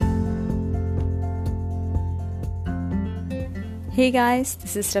Hey guys,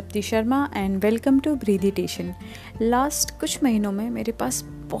 this is रप्ति Sharma and welcome to ब्रीदिटेशन। Last कुछ महीनों में मेरे पास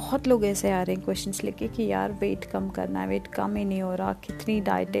बहुत लोग ऐसे आ रहे हैं क्वेश्चंस लेके कि यार वेट कम करना है, वेट कम ही नहीं हो रहा, कितनी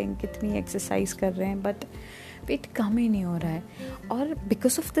डाइटिंग कितनी एक्सरसाइज कर रहे हैं बट वेट कम ही नहीं हो रहा है। और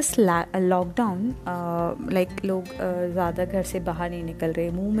because of this lockdown like लोग ज़्यादा घर से बाहर नहीं निकल रहे,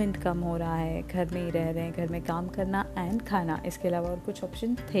 मूवमेंट कम हो रहा है, घर में ही रह रहे हैं, घर में काम करना एंड खाना, इसके अलावा और कुछ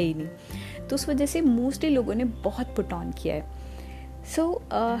ऑप्शन थे ही नहीं। तो उस वजह से मोस्टली लोगों ने बहुत पुट ऑन किया है। So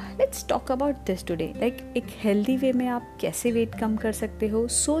let's talk about this today, like एक हेल्दी वे में आप कैसे वेट कम कर सकते हो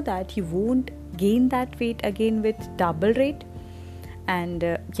so that you won't gain that weight again with double rate and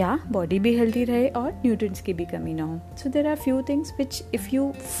body भी हेल्दी रहे और न्यूट्रिएंट्स की भी कमी ना हो। So there are few things which if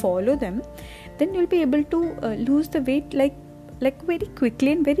you follow them then you'll be able to lose the weight like very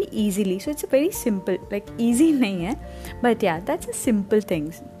quickly and very easily. So it's a very simple, like easy नहीं है but yeah, that's a simple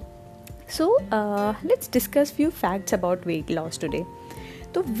things. So let's discuss few facts about weight loss today.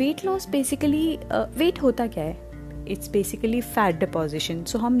 तो weight loss basically weight होता क्या है? It's basically fat deposition.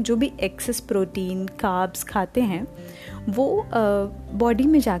 So हम जो भी excess protein, carbs खाते हैं वो बॉडी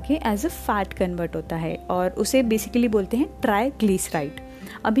में जाके एज अ फैट कन्वर्ट होता है और उसे बेसिकली बोलते हैं ट्राइग्लिसराइड।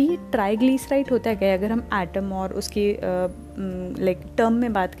 अभी ये ट्राइग्लिसराइड होता है क्या? अगर हम एटम और उसके लाइक टर्म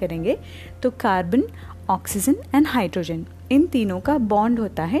में बात करेंगे तो कार्बन, ऑक्सीजन एंड हाइड्रोजन, इन तीनों का बॉन्ड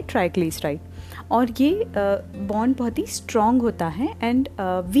होता है ट्राइग्लिसराइड और ये बॉन्ड बहुत ही स्ट्रॉन्ग होता है and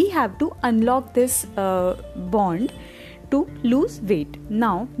we have to unlock this bond to lose weight.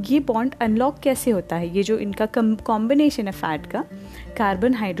 Now ये बॉन्ड अनलॉक कैसे होता है? ये जो इनका कॉम्बिनेशन है फैट का,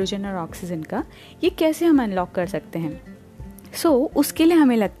 कार्बन, हाइड्रोजन और ऑक्सीजन का, ये कैसे हम अनलॉक कर सकते हैं? उसके लिए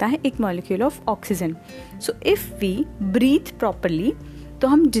हमें लगता है एक molecule of oxygen. If we breathe properly, तो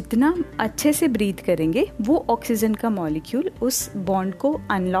हम जितना अच्छे से ब्रीथ करेंगे वो ऑक्सीजन का मॉलिक्यूल उस बॉन्ड को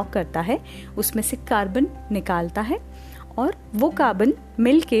अनलॉक करता है, उसमें से कार्बन निकालता है और वो कार्बन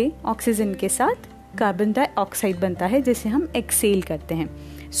मिल के ऑक्सीजन के साथ कार्बन डाइऑक्साइड बनता है जिसे हम एक्सेल करते हैं।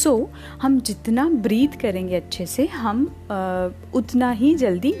 हम जितना ब्रीथ करेंगे अच्छे से हम उतना ही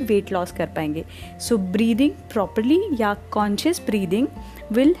जल्दी वेट लॉस कर पाएंगे। ब्रीदिंग प्रॉपरली या conscious breathing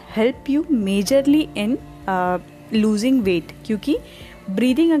will help you majorly in losing weight, क्योंकि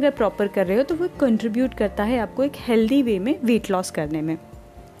ब्रीदिंग अगर प्रॉपर कर रहे हो तो वो कंट्रीब्यूट करता है आपको एक हेल्दी वे में वेट लॉस करने में।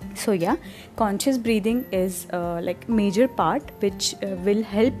 Conscious breathing is like major part which will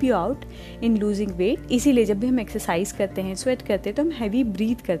help you out in losing weight. इसीलिए जब भी हम एक्सरसाइज करते हैं, स्वेट करते हैं, तो हम हैवी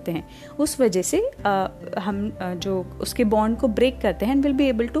ब्रीथ करते हैं, उस वजह से हम जो उसके बॉन्ड को ब्रेक करते हैं and will be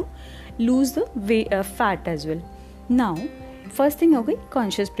able to lose the fat as well. Now first thing हो गई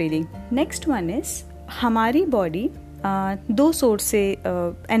conscious breathing. Next one is हमारी बॉडी दो सोर्स से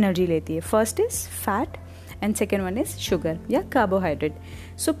एनर्जी लेती है। First is fat and second one is sugar या कार्बोहाइड्रेट।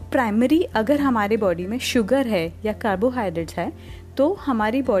 प्राइमरी अगर हमारे बॉडी में शुगर है या कार्बोहाइड्रेट्स है तो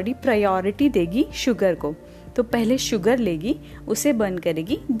हमारी बॉडी प्रायोरिटी देगी शुगर को, तो पहले शुगर लेगी, उसे बर्न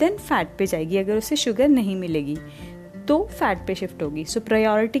करेगी, देन फैट पे जाएगी। अगर उसे शुगर नहीं मिलेगी तो फैट पे शिफ्ट होगी।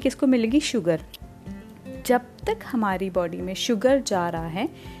 प्रायोरिटी किसको मिलेगी? शुगर। जब तक हमारी बॉडी में शुगर जा रहा है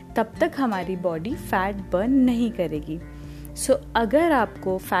तब तक हमारी बॉडी फैट बर्न नहीं करेगी। अगर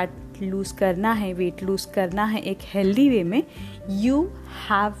आपको फैट लूज करना है, वेट लूज करना है एक हेल्दी वे में, you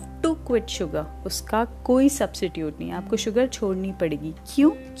have to quit sugar. उसका कोई सब्स्टिट्यूट नहीं, आपको शुगर छोड़नी पड़ेगी।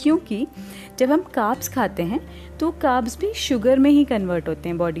 क्यों? क्योंकि जब हम कार्ब्स खाते हैं तो कार्ब्स भी शुगर में ही कन्वर्ट होते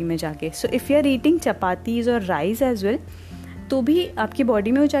हैं बॉडी में जाके। If you are eating chapatis और राइस एज वेल, तो भी आपकी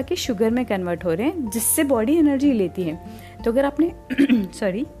बॉडी में वो जाके शुगर में कन्वर्ट हो रहे हैं, जिससे बॉडी एनर्जी लेती है। तो अगर आपने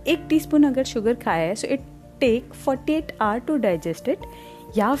 1 टीस्पून अगर शुगर खाया है, it take 48 hour to digest it,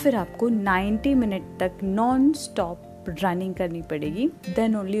 या फिर आपको 90 मिनट तक नॉन स्टॉप रनिंग करनी पड़ेगी,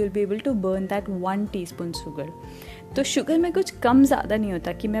 then only you will be able to burn that 1 teaspoon sugar. तो शुगर में कुछ कम ज़्यादा नहीं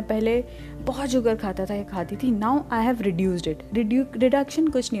होता कि मैं पहले बहुत शुगर खाता था या खाती थी, now I have reduced it. Reduction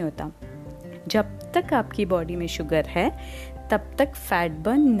कुछ नहीं होता। जब तक आपकी बॉडी में शुगर है तब तक फैट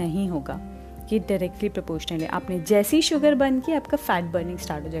बर्न नहीं होगा। ये डायरेक्टली प्रोपोर्शनल है। आपने जैसे ही शुगर बर्न किया आपका फैट बर्निंग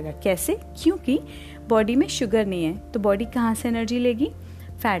स्टार्ट हो जाएगा। कैसे? क्योंकि बॉडी में शुगर नहीं है, तो बॉडी कहाँ से एनर्जी लेगी?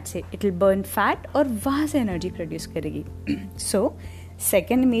 फैट से। इट विल बर्न फैट और वहाँ से एनर्जी प्रोड्यूस करेगी।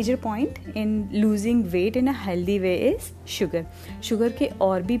 Second major point in losing weight in a healthy way is sugar. Sugar के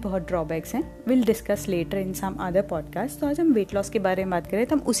और भी बहुत ड्रॉबैक्स हैं, will discuss later in some other podcast. तो आज हम वेट लॉस के बारे में बात करें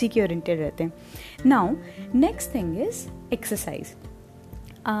तो हम उसी के ओरिएंटेड रहते हैं। Now next thing is exercise.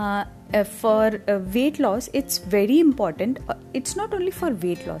 for weight loss it's very important. It's not only for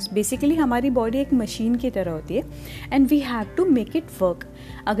weight loss, basically हमारी बॉडी एक मशीन की तरह होती है and we have to make it work.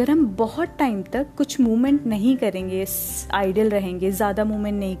 अगर हम बहुत टाइम तक कुछ मूवमेंट नहीं करेंगे, आइडल रहेंगे, ज़्यादा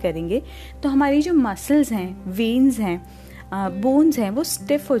मूवमेंट नहीं करेंगे, तो हमारी जो मसल्स हैं, वेन्स हैं, बोन्स हैं वो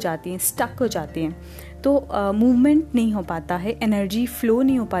स्टिफ हो जाती हैं, स्टक हो जाती हैं, तो मूवमेंट नहीं हो पाता है, एनर्जी फ्लो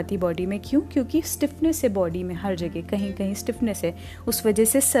नहीं हो पाती बॉडी में। क्यों? क्योंकि स्टिफनेस है बॉडी में, हर जगह कहीं कहीं स्टिफनेस है। उस वजह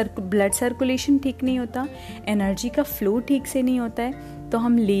से ब्लड सर्कुलेशन ठीक नहीं होता, एनर्जी का फ्लो ठीक से नहीं होता है, तो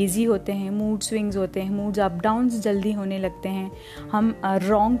हम लेज़ी होते हैं, मूड स्विंग्स होते हैं, मूड्स अप डाउन्स जल्दी होने लगते हैं, हम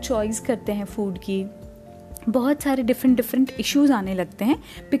रॉन्ग चॉइस करते हैं फूड की, बहुत सारे डिफरेंट इश्यूज आने लगते हैं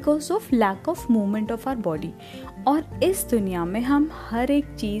because of lack of movement of our body. और इस दुनिया में हम हर एक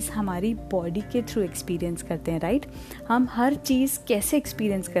चीज़ हमारी बॉडी के थ्रू एक्सपीरियंस करते हैं, राइट? हम हर चीज़ कैसे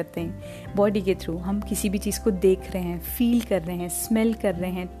एक्सपीरियंस करते हैं? बॉडी के थ्रू। हम किसी भी चीज़ को देख रहे हैं, फील कर रहे हैं, स्मेल कर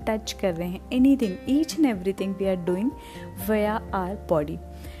रहे हैं, टच कर रहे हैं, anything, each and everything we are doing via our body.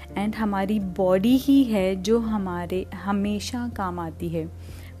 And हमारी बॉडी ही है जो हमारे हमेशा काम आती है।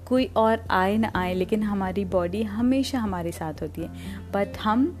 कोई और आए ना आए, लेकिन हमारी बॉडी हमेशा हमारे साथ होती है, बट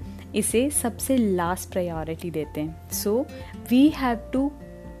हम इसे सबसे लास्ट प्रायोरिटी देते हैं। So we have to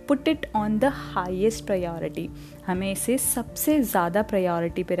put it on the highest priority. हमें इसे सबसे ज़्यादा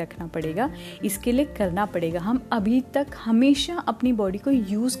प्रायोरिटी पे रखना पड़ेगा, इसके लिए करना पड़ेगा। हम अभी तक हमेशा अपनी बॉडी को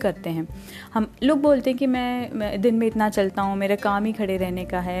यूज़ करते हैं। हम लोग बोलते हैं कि मैं दिन में इतना चलता हूँ, मेरा काम ही खड़े रहने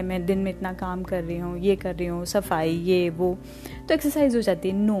का है, मैं दिन में इतना काम कर रही हूँ, ये कर रही हूँ, सफाई, ये वो, तो एक्सरसाइज हो जाती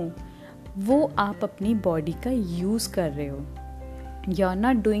है। नो, वो आप अपनी बॉडी का यूज़ कर रहे हो। You are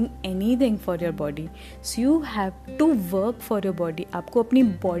not doing anything for your body, so you have to work for your body. आपको अपनी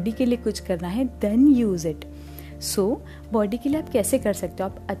बॉडी के लिए कुछ करना है, then use it. So body के लिए आप कैसे कर सकते हो?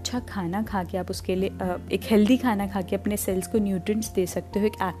 आप अच्छा खाना खा के, आप उसके लिए एक हेल्दी खाना खा के अपने सेल्स को न्यूट्रिएंट्स दे सकते हो,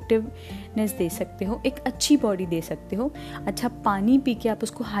 एक एक्टिवनेस दे सकते हो, एक अच्छी बॉडी दे सकते हो। अच्छा पानी पी के आप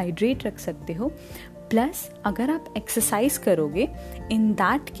उसको हाइड्रेट रख सकते हो। प्लस अगर आप एक्सरसाइज करोगे, in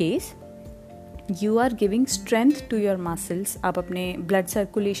that case you are giving strength to your muscles. आप अपने ब्लड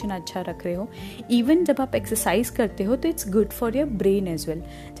सर्कुलेशन अच्छा रख रहे हो। इवन जब आप एक्सरसाइज करते हो तो it's good for your brain as well.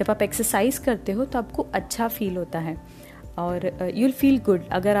 जब आप एक्सरसाइज करते हो तो आपको अच्छा फील होता है और यू विल फील गुड।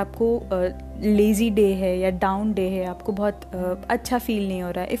 अगर आपको लेज़ी डे है या डाउन डे है, आपको बहुत अच्छा फील नहीं हो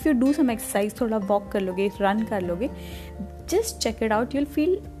रहा है, if you do some exercise, थोड़ा वॉक कर लोगे, रन कर लोगे, just check it out, you will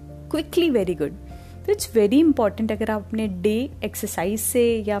feel quickly very good. तो इट्स वेरी इंपॉर्टेंट, अगर आप अपने डे एक्सरसाइज से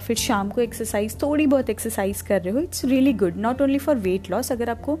या फिर शाम को एक्सरसाइज, थोड़ी बहुत एक्सरसाइज कर रहे हो, it's really good. Not only for weight loss, अगर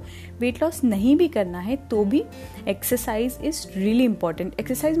आपको वेट लॉस नहीं भी करना है तो भी exercise is really important.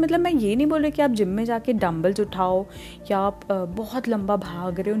 Exercise मतलब मैं ये नहीं बोल रही कि आप जिम में जाके डंबल्स उठाओ या आप बहुत लंबा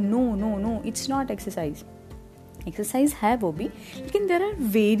भाग रहे हो। No no no, it's not exercise. Exercise है वो भी, लेकिन there are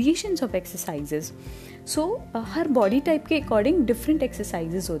variations of exercises. सो हर बॉडी टाइप के अकॉर्डिंग डिफरेंट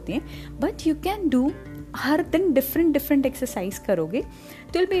एक्सरसाइजेज होती हैं, बट यू कैन डू, हर दिन डिफरेंट एक्सरसाइज करोगे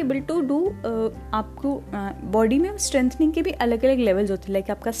तो will be able to do. आपको बॉडी में स्ट्रेंथनिंग के भी अलग अलग लेवल्स होते हैं,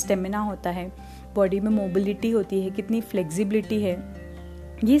 लाइक आपका स्टेमिना होता है, बॉडी में मोबिलिटी होती है, कितनी फ्लेक्सिबिलिटी है,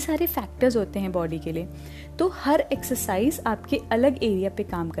 ये सारे फैक्टर्स होते हैं बॉडी के लिए। तो हर एक्सरसाइज आपके अलग एरिया पे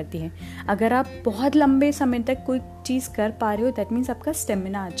काम करती है। अगर आप बहुत लंबे समय तक कोई चीज़ कर पा रहे हो, दैट मीन्स आपका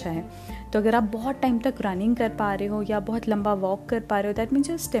स्टेमिना अच्छा है। तो अगर आप बहुत टाइम तक रनिंग कर पा रहे हो या बहुत लंबा वॉक कर पा रहे हो, that means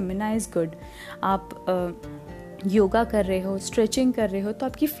your stamina is good. आप योगा कर रहे हो, स्ट्रेचिंग कर रहे हो, तो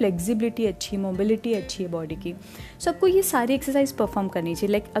आपकी फ्लेक्सिबिलिटी अच्छी, मोबिलिटी अच्छी है बॉडी की। सो आपको ये सारी एक्सरसाइज परफॉर्म करनी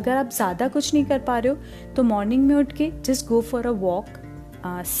चाहिए। लाइक अगर आप ज़्यादा कुछ नहीं कर पा रहे हो तो मॉर्निंग में उठ के just go for a walk.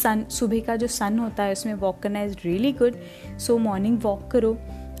 सन, सुबह का जो सन होता है उसमें वॉक करना is really good. So morning walk करो।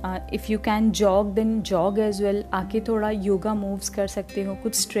 If you can jog then jog as well. आके थोड़ा योगा मूव्स कर सकते हो,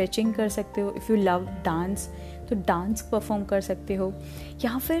 कुछ स्ट्रेचिंग कर सकते हो। इफ़ यू लव डांस तो डांस परफॉर्म कर सकते हो,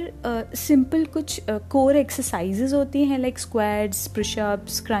 या फिर सिंपल कुछ कोर एक्सरसाइजेज होती हैं, लाइक स्क्वाट्स,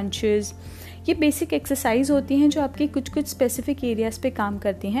 पुशअप्स, क्रंचेस। ये बेसिक एक्सरसाइज होती हैं जो आपके कुछ स्पेसिफिक एरियाज पे काम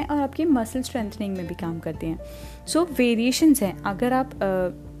करती हैं और आपकी मसल स्ट्रेंथनिंग में भी काम करती हैं। सो वेरिएशंस हैं। अगर आप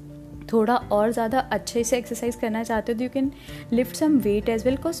थोड़ा और ज़्यादा अच्छे से एक्सरसाइज करना चाहते हो तो you can lift some weight as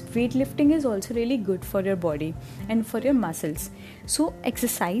well, because weight lifting is also really good for your body and for your muscles. So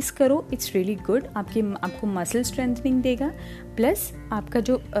exercise करो, इट्स रियली गुड। आपको मसल स्ट्रेंथनिंग देगा, प्लस आपका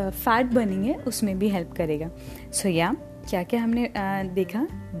जो फैट बर्निंग है उसमें भी help करेगा। सो या क्या क्या हमने देखा?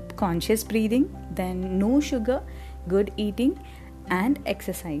 Conscious breathing, then no sugar, good eating and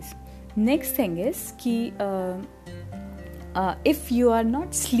exercise. Next thing is कि if you are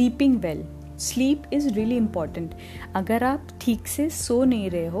not sleeping well, sleep is really important. अगर आप ठीक से सो नहीं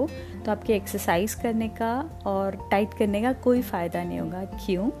रहे हो तो आपके एक्सरसाइज करने का और डाइट करने का कोई फ़ायदा नहीं होगा।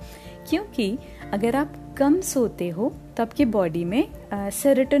 क्यों? क्योंकि अगर आप कम सोते हो तो आपकी बॉडी में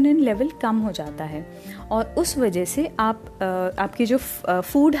सेरोटोनिन लेवल कम हो जाता है और उस वजह से आपके जो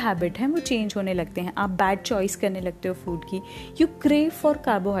फूड हैबिट हैं वो चेंज होने लगते हैं। आप बैड चॉइस करने लगते हो फूड की। You crave for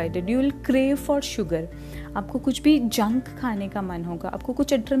carbohydrate, you will crave for sugar. आपको कुछ भी जंक खाने का मन होगा, आपको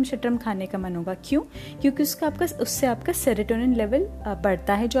कुछ अटरम शटरम खाने का मन होगा। क्यों? क्योंकि उससे आपका सेरोटोनिन लेवल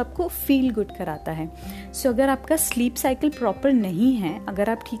बढ़ता है जो आपको फील गुड कराता है। सो अगर आपका स्लीप साइकिल प्रॉपर नहीं है, अगर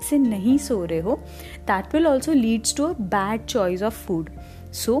आप ठीक से नहीं सो रहे हो, that will also leads to a bad choice of food.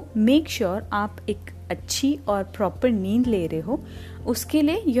 So make sure आप एक अच्छी और प्रॉपर नींद ले रहे हो। उसके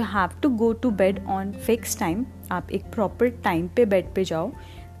लिए you have to go to bed on fix time. आप एक प्रॉपर टाइम पे बेड पे जाओ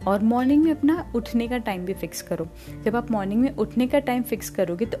और मॉर्निंग में अपना उठने का टाइम भी फिक्स करो। जब आप मॉर्निंग में उठने का टाइम फिक्स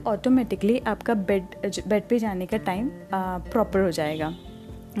करोगे तो ऑटोमेटिकली आपका बेड पे जाने का टाइम प्रॉपर हो जाएगा।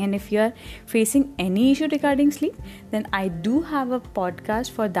 And if you are facing any issue regarding sleep, then I do have a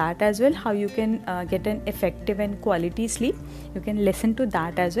podcast for that as well, how you can get an effective and quality sleep. You can listen to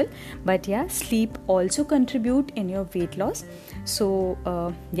that as well. But yeah, sleep also contribute in your weight loss. So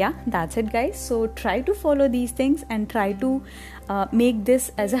yeah, that's it guys. So try to follow these things and try to make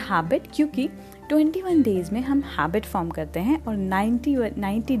this as a habit, क्योंकि 21 days में हम habit form करते हैं और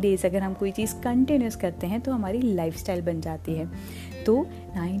 90 days अगर हम कोई चीज़ continuous करते हैं तो हमारी लाइफस्टाइल बन जाती है। तो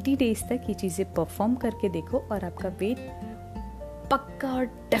 90 डेज़ तक ये चीज़ें परफॉर्म करके देखो और आपका वेट पक्का और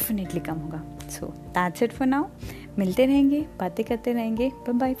डेफिनेटली कम होगा। So that's it for now. मिलते रहेंगे, बातें करते रहेंगे।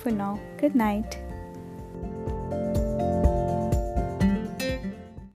 Bye bye for now, good night.